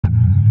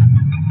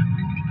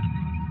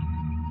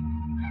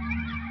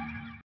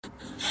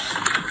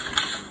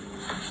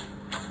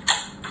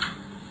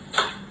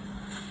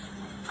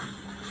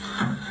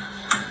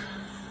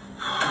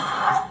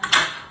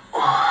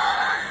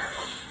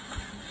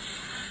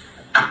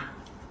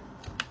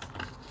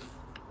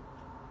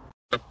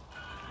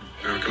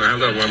Can I have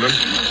that one then?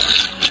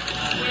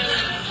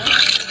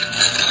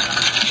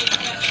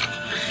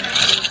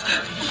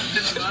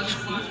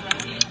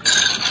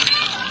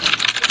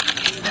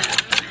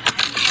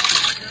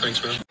 Thanks,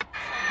 man.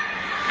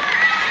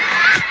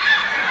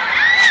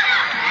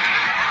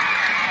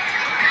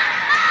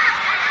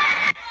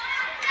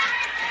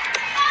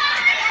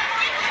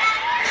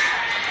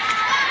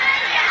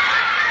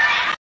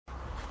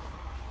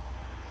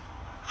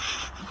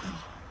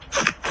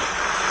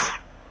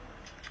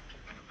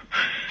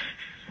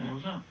 What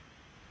was that?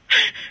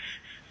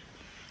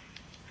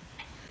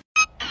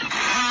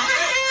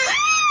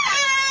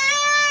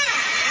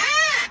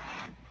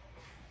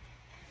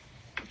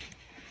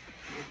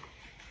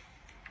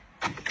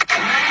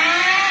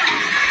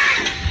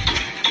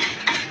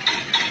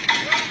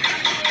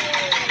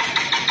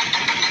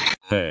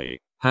 Hey,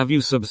 have you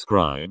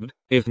subscribed?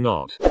 If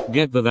not,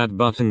 get that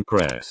button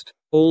pressed.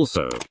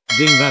 Also,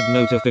 ding that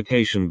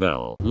notification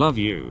bell. Love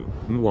you.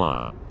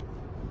 Mwah.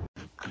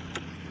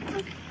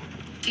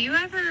 Do you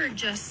ever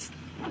just...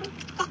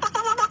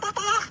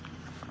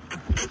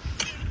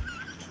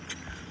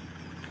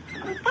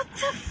 What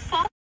the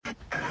fuck?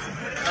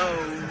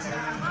 Oh.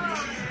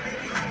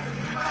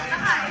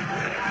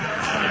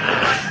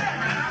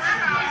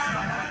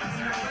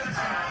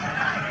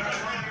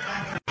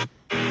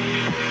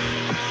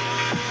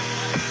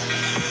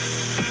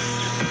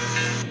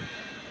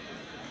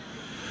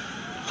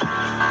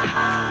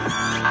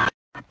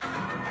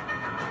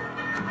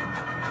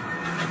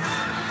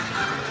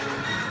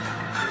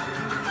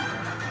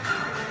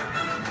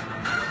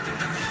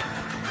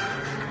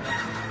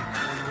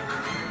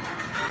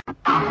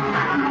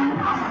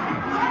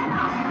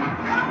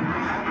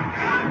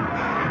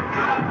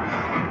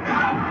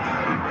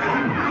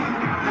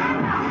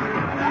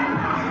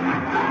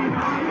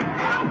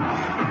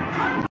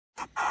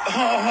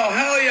 Oh,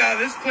 hell yeah,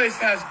 this place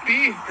has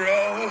beef,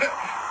 bro.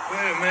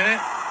 Wait a minute.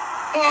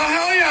 Oh,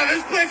 hell yeah,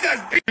 this place has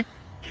beef.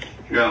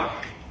 Yeah.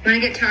 Can I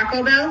get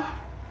Taco Bell?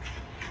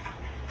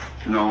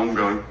 No, I'm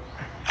good.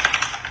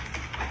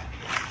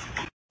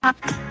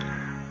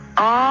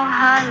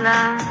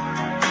 Ojalá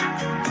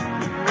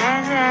me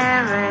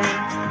lleve.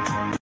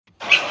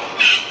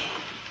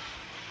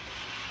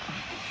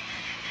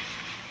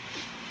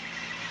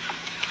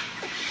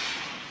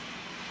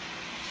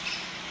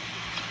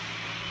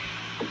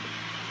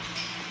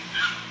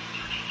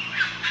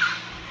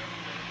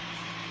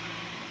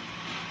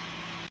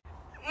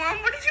 Mom,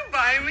 what did you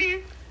buy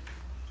me?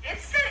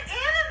 It's an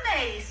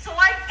anime, so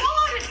I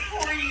bought it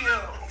for you.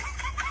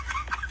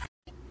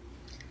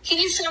 Can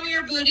you show me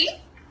your booty?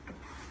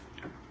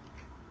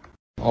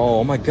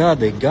 Oh my god,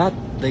 they got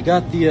the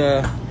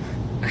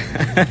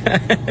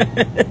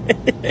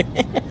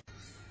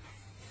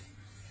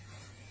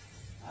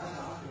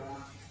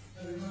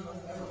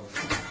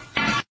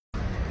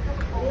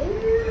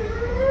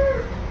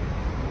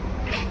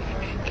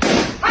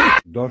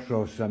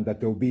Došao sam da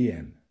te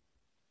ubijem.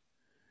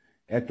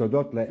 Eto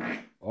dotle,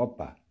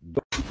 opa.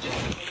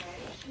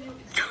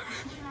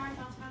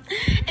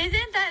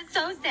 Isn't that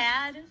so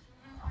sad?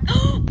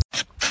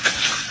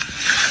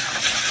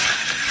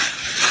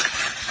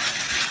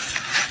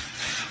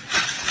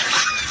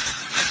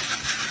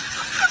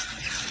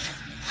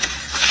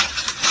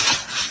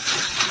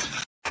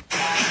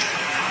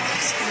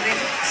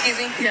 Excuse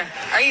me? Yeah.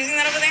 Are you using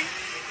that over there?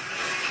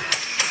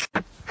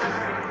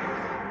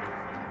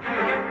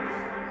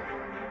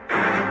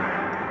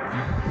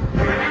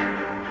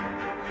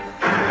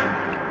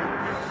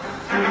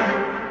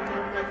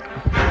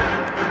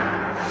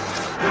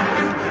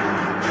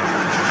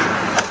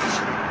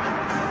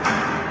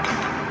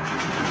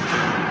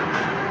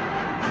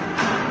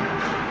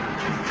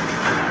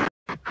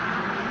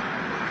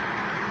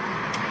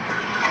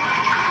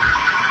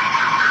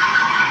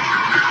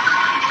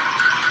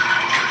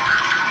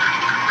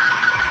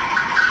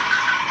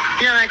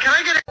 Yeah, man, can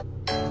I get it?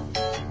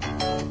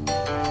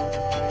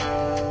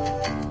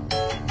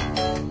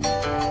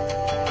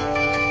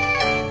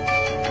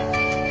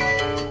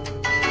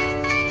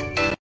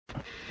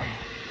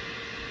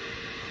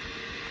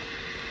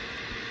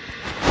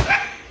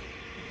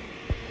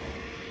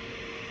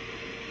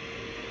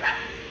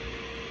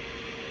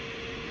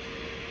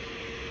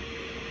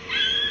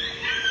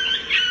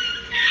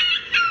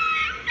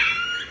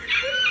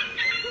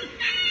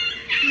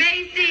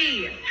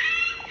 Macy!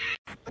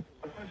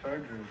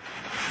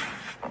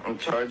 I'm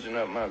charging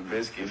up my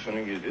biscuits when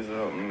I get this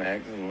up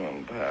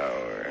maximum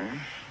power.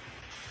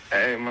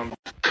 Hey, mom.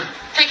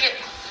 Take it.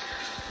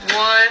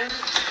 1,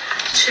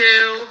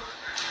 2,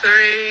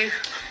 3,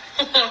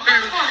 4, 5.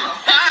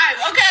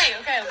 Okay.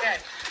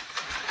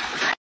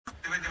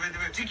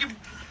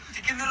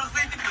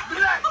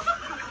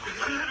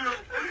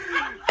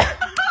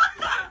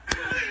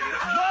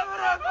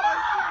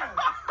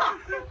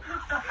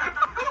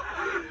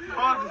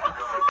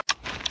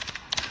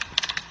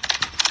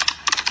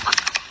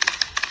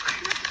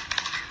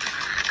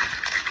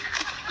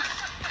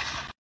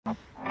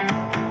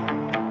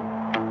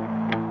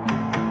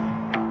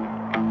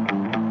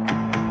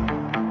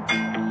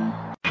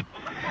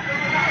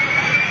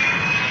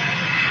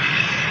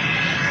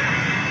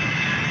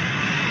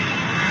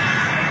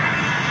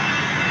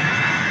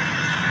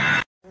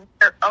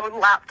 own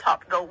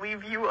laptop. They'll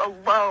leave you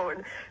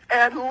alone.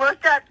 And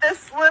look at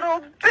this little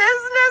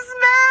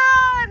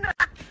businessman!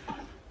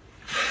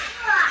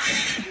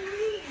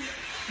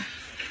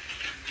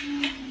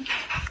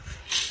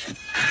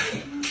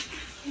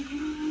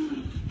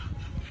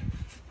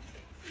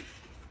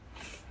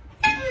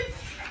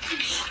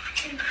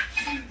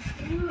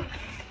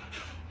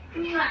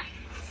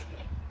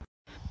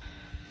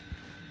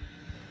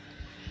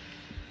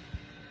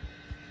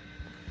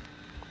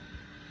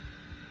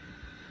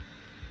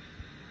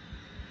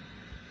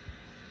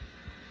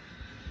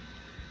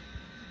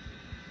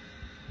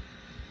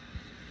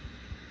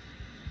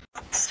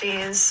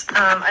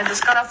 I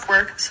just got off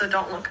work, so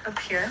don't look up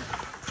here.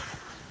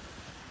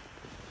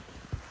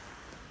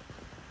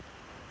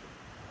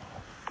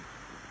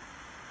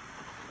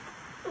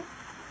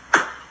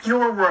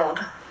 Your world.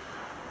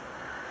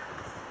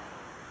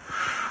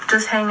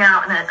 Just hang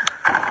out in it.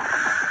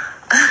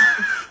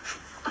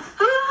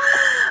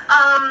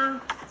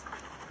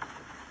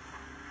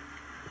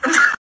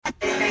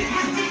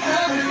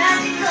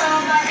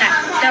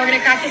 Now we're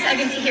gonna crack this egg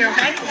into here,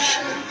 okay?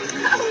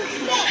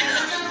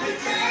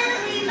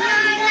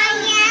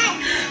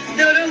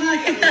 No, don't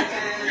look at that.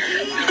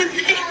 Don't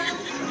say that.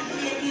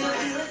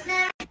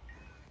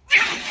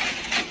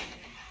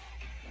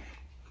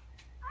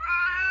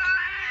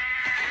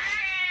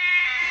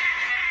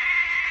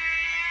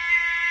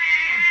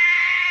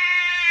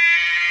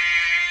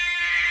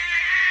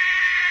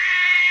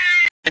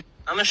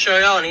 I'm gonna show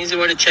y'all an easy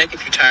way to check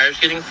if your tire's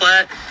getting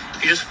flat.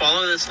 If you just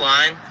follow this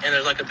line and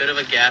there's like a bit of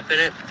a gap in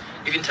it,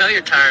 you can tell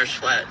your tire's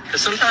flat.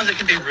 Because sometimes it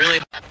can be really...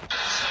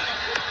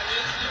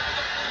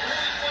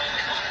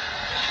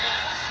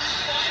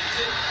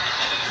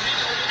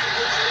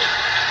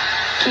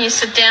 Can you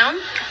sit down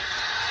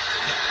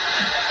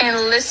and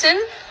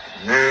listen?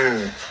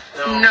 No.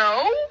 No.